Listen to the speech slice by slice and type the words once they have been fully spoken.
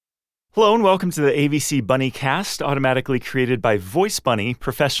Hello and welcome to the AVC Bunny Cast, automatically created by Voice Bunny,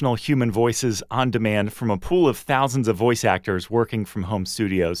 professional human voices on demand from a pool of thousands of voice actors working from home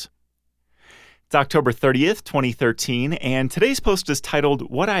studios. It's October 30th, 2013, and today's post is titled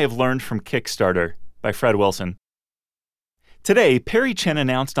What I Have Learned from Kickstarter by Fred Wilson. Today, Perry Chen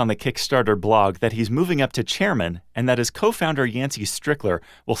announced on the Kickstarter blog that he's moving up to chairman and that his co-founder Yancey Strickler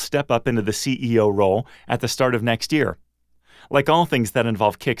will step up into the CEO role at the start of next year. Like all things that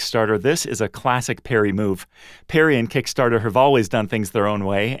involve Kickstarter, this is a classic Perry move. Perry and Kickstarter have always done things their own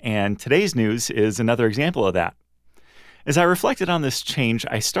way, and today's news is another example of that. As I reflected on this change,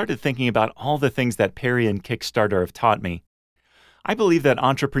 I started thinking about all the things that Perry and Kickstarter have taught me. I believe that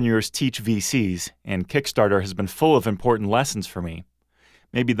entrepreneurs teach VCs, and Kickstarter has been full of important lessons for me.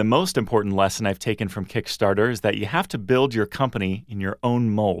 Maybe the most important lesson I've taken from Kickstarter is that you have to build your company in your own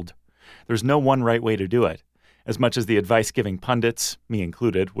mold. There's no one right way to do it, as much as the advice-giving pundits, me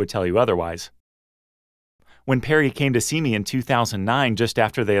included, would tell you otherwise. When Perry came to see me in 2009, just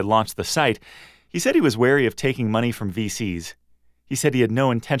after they had launched the site, he said he was wary of taking money from VCs. He said he had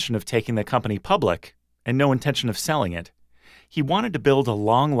no intention of taking the company public and no intention of selling it. He wanted to build a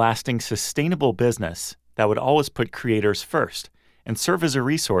long-lasting, sustainable business that would always put creators first and serve as a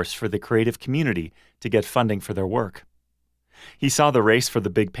resource for the creative community to get funding for their work. He saw the race for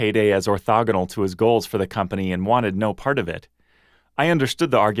the big payday as orthogonal to his goals for the company and wanted no part of it. I understood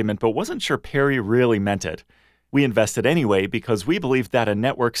the argument, but wasn't sure Perry really meant it. We invested anyway because we believed that a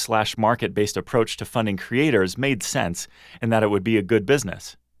network/market-based approach to funding creators made sense and that it would be a good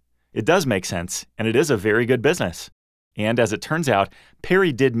business. It does make sense, and it is a very good business. And as it turns out,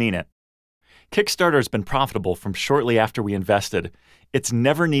 Perry did mean it. Kickstarter has been profitable from shortly after we invested. It's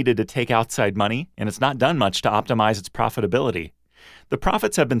never needed to take outside money, and it's not done much to optimize its profitability. The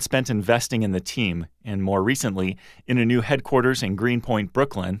profits have been spent investing in the team, and more recently, in a new headquarters in Greenpoint,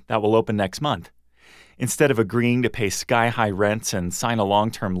 Brooklyn, that will open next month. Instead of agreeing to pay sky-high rents and sign a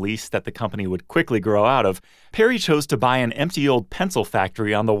long-term lease that the company would quickly grow out of, Perry chose to buy an empty old pencil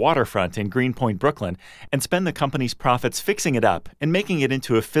factory on the waterfront in Greenpoint, Brooklyn, and spend the company's profits fixing it up and making it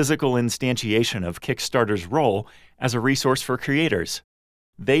into a physical instantiation of Kickstarter's role as a resource for creators.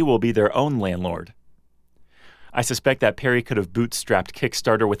 They will be their own landlord. I suspect that Perry could have bootstrapped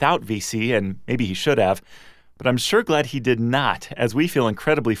Kickstarter without VC, and maybe he should have, but I'm sure glad he did not, as we feel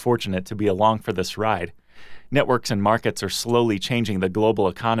incredibly fortunate to be along for this ride. Networks and markets are slowly changing the global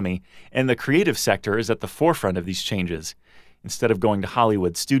economy, and the creative sector is at the forefront of these changes. Instead of going to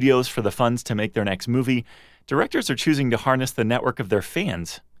Hollywood studios for the funds to make their next movie, directors are choosing to harness the network of their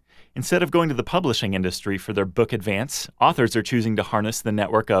fans. Instead of going to the publishing industry for their book advance, authors are choosing to harness the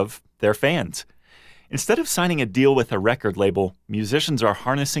network of their fans. Instead of signing a deal with a record label, musicians are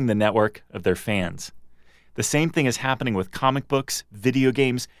harnessing the network of their fans. The same thing is happening with comic books, video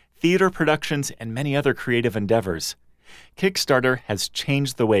games, theater productions, and many other creative endeavors. Kickstarter has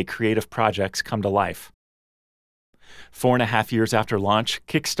changed the way creative projects come to life. 4.5 years after launch,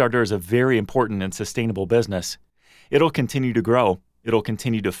 Kickstarter is a very important and sustainable business. It'll continue to grow, it'll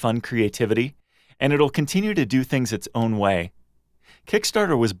continue to fund creativity, and it'll continue to do things its own way.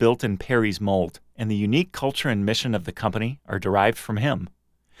 Kickstarter was built in Perry's mold, and the unique culture and mission of the company are derived from him.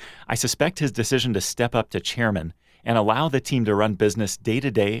 I suspect his decision to step up to chairman and allow the team to run business day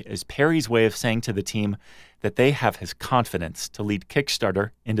to day is Perry's way of saying to the team that they have his confidence to lead Kickstarter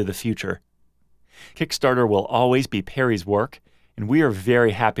into the future. Kickstarter will always be Perry's work, and we are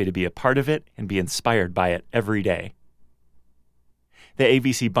very happy to be a part of it and be inspired by it every day. The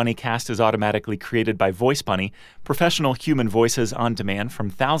AVC Bunny Cast is automatically created by Voice Bunny, professional human voices on demand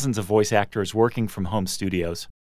from thousands of voice actors working from home studios.